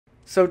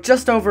So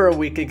just over a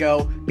week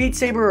ago, Beat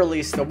Saber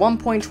released the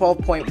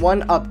 1.12.1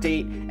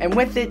 update, and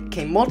with it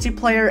came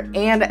multiplayer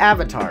and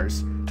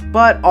avatars,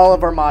 but all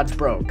of our mods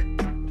broke.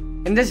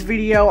 In this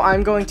video,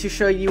 I'm going to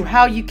show you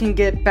how you can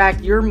get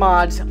back your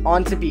mods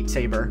onto Beat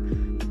Saber.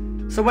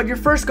 So what you're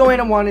first going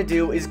to want to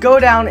do is go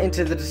down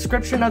into the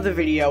description of the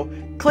video,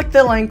 click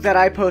the link that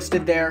I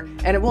posted there,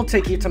 and it will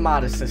take you to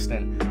Mod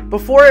Assistant.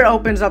 Before it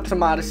opens up to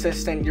Mod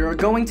Assistant, you're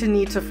going to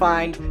need to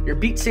find your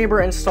Beat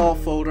Saber install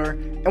folder,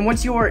 and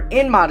once you are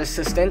in Mod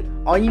Assistant,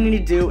 all you need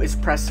to do is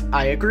press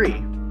I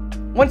agree.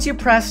 Once you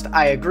pressed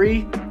I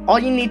agree, all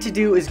you need to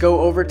do is go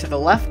over to the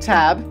left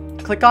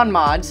tab, click on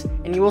mods,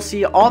 and you will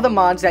see all the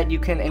mods that you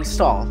can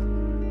install.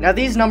 Now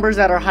these numbers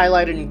that are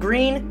highlighted in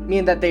green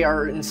mean that they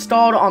are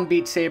installed on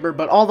Beat Saber,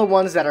 but all the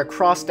ones that are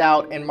crossed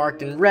out and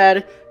marked in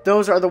red,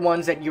 those are the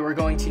ones that you are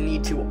going to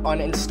need to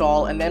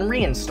uninstall and then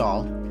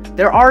reinstall.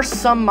 There are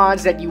some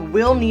mods that you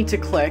will need to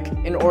click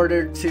in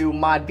order to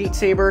mod Beat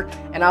Saber,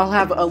 and I'll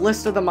have a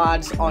list of the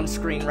mods on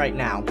screen right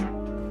now.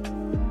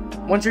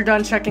 Once you're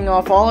done checking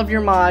off all of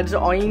your mods,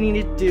 all you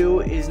need to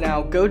do is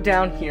now go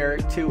down here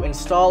to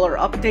install or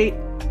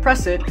update,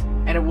 press it,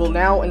 and it will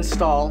now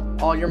install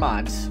all your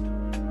mods.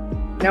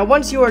 Now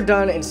once you are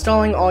done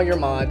installing all your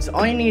mods,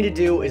 all you need to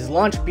do is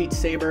launch Beat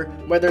Saber,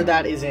 whether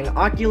that is in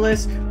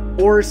Oculus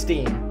or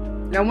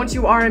Steam. Now once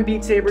you are in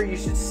Beat Saber, you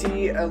should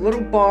see a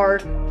little bar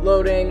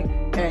loading,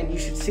 and you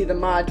should see the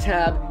mod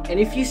tab,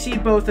 and if you see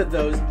both of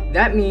those,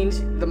 that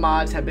means the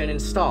mods have been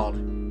installed.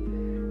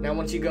 Now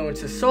once you go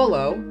into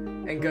solo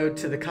and go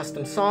to the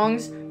custom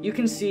songs, you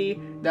can see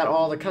that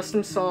all the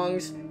custom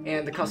songs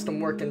and the custom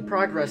work in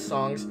progress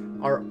songs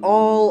are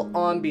all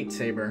on Beat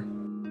Saber.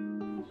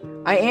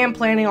 I am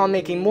planning on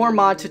making more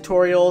mod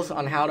tutorials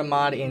on how to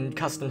mod in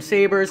custom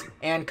sabers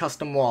and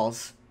custom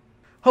walls.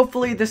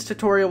 Hopefully this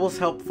tutorial was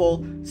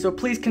helpful, so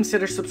please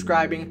consider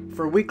subscribing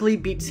for weekly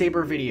Beat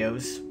Saber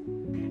videos.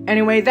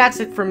 Anyway, that's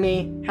it from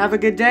me. Have a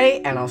good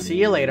day, and I'll see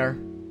you later.